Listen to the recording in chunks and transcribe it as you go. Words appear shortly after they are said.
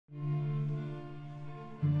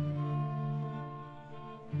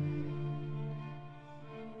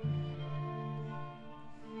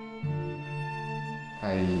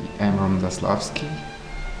I am Romdaslavsky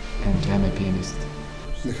and I'm a pianist.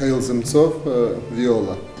 Mikhail Zemtsov,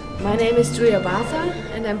 viola. My name is Julia Bartha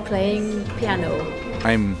and I'm playing piano.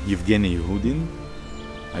 I'm Evgeny Yehudin.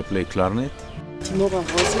 I play clarinet. Timura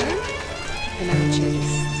Rosner and I'm a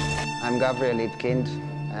cellist. I'm Gabriel Lipkind.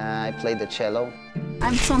 I play the cello.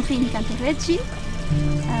 I'm Sandrine Cantorecci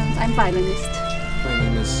and I'm violinist. My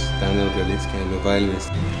name is Daniel Galitsky, I'm a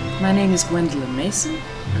violinist. My name is Gwendolyn Mason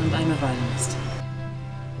and I'm a violinist.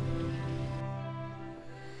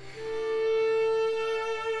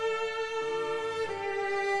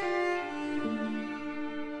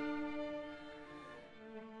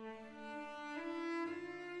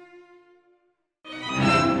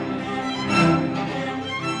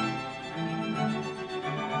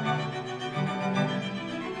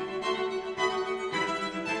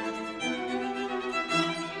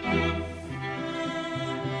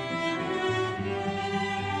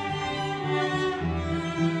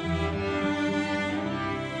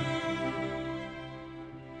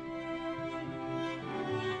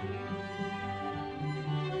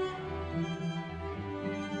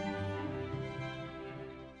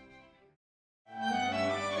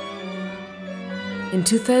 In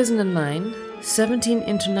 2009, 17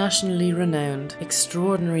 internationally renowned,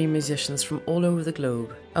 extraordinary musicians from all over the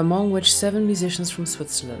globe, among which 7 musicians from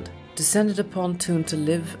Switzerland, descended upon Thun to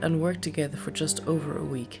live and work together for just over a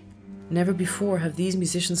week. Never before have these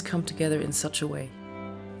musicians come together in such a way.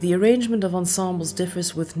 The arrangement of ensembles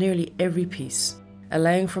differs with nearly every piece,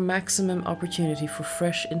 allowing for maximum opportunity for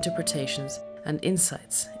fresh interpretations and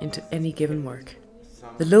insights into any given work.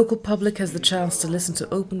 The local public has the chance to listen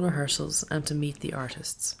to open rehearsals and to meet the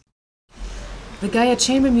artists. The GAIA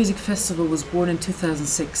Chamber Music Festival was born in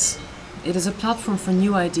 2006. It is a platform for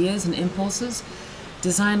new ideas and impulses,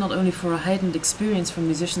 designed not only for a heightened experience for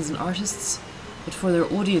musicians and artists, but for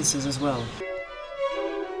their audiences as well.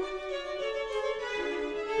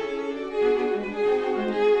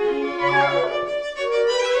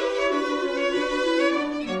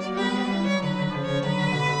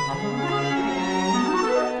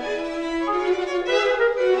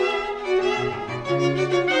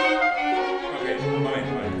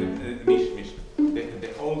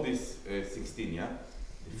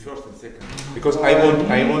 Because I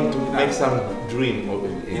want to make some dream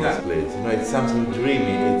in this place. You know, it's something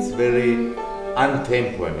dreamy. It's very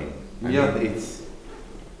untempo. I mean, it's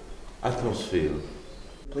atmosphere.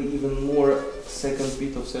 Play even more second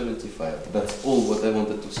beat of 75. That's all what I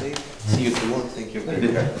wanted to say. See you tomorrow. Thank you.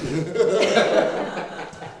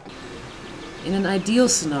 In an ideal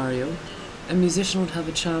scenario, a musician would have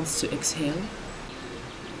a chance to exhale,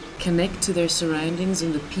 connect to their surroundings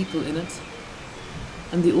and the people in it,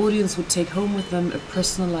 and the audience would take home with them a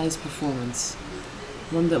personalized performance,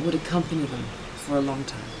 one that would accompany them for a long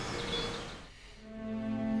time.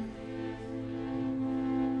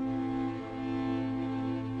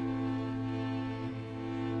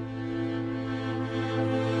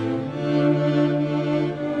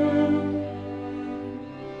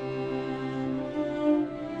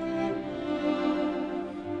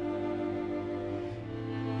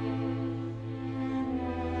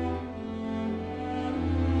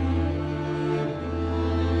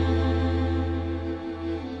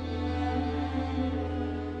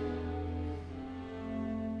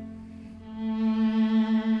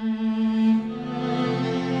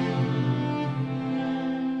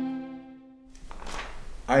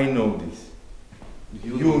 I know this.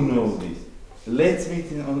 You know this. Let's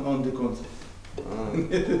meet on the concert.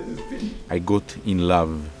 I got in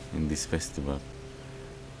love in this festival.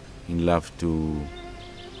 In love to,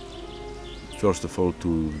 first of all,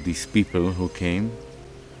 to these people who came,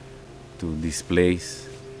 to this place,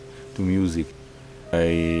 to music.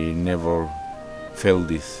 I never felt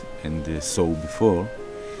this and saw before.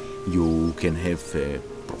 You can have a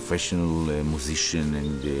professional musician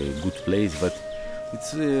and a good place, but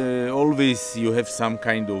it's always you have some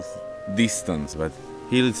kind of distance, but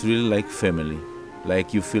here it's really like family,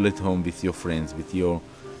 like you feel at home with your friends, with your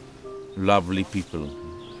lovely people.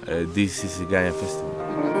 This is a GAIA festival.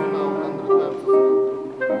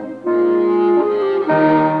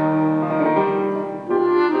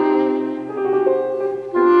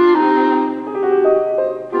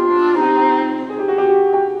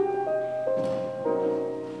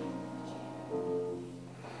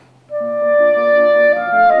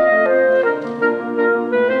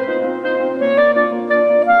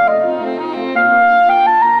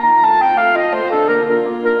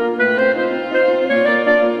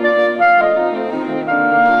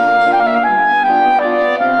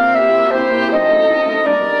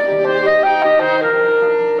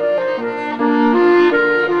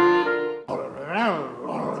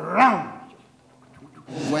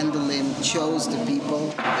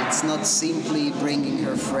 it's not simply bringing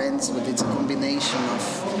her friends, but it's a combination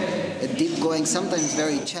of a deep-going, sometimes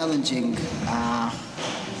very challenging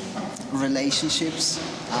relationships.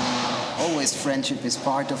 Always friendship is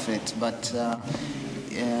part of it, but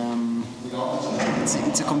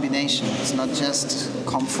it's a combination. It's not just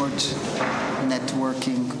comfort,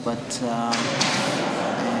 networking, but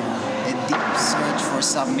a deep search for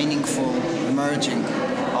some meaningful merging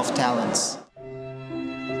of talents.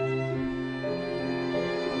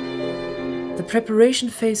 The preparation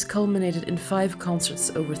phase culminated in 5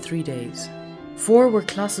 concerts over 3 days. 4 were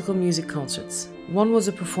classical music concerts. 1 was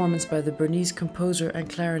a performance by the Bernese composer and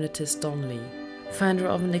clarinetist Don Lee, founder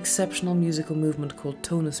of an exceptional musical movement called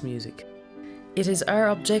tonus music. It is our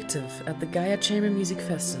objective at the GAIA Chamber Music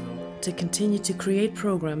Festival to continue to create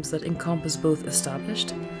programs that encompass both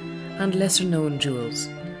established and lesser-known jewels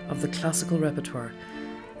of the classical repertoire,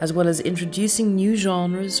 as well as introducing new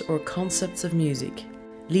genres or concepts of music,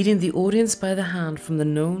 leading the audience by the hand from the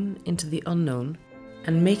known into the unknown,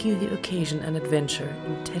 and making the occasion an adventure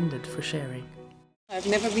intended for sharing. I've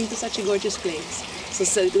never been to such a gorgeous place.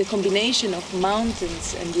 So the combination of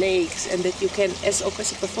mountains and lakes, and that you can, as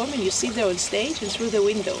orchestra performer, you sit there on stage and through the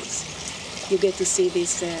windows you get to see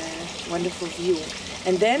this wonderful view.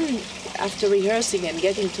 And then after rehearsing and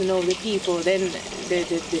getting to know the people, then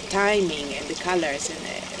the timing and the colors and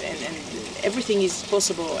everything is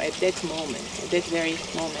possible at that moment, at that very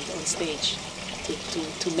moment on stage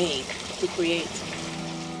to make, to create.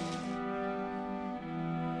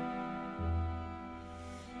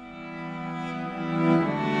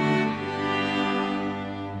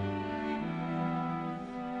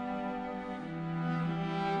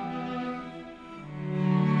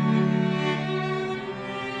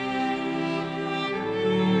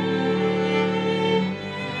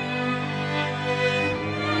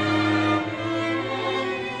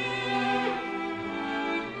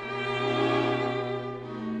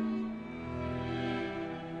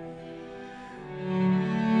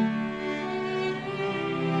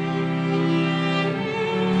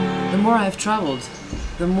 The more I have travelled,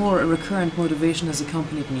 the more a recurrent motivation has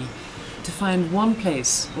accompanied me to find one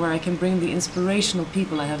place where I can bring the inspirational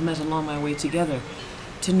people I have met along my way together,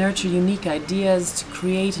 to nurture unique ideas, to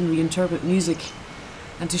create and reinterpret music,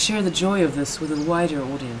 and to share the joy of this with a wider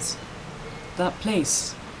audience. That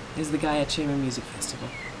place is the GAIA Chamber Music Festival.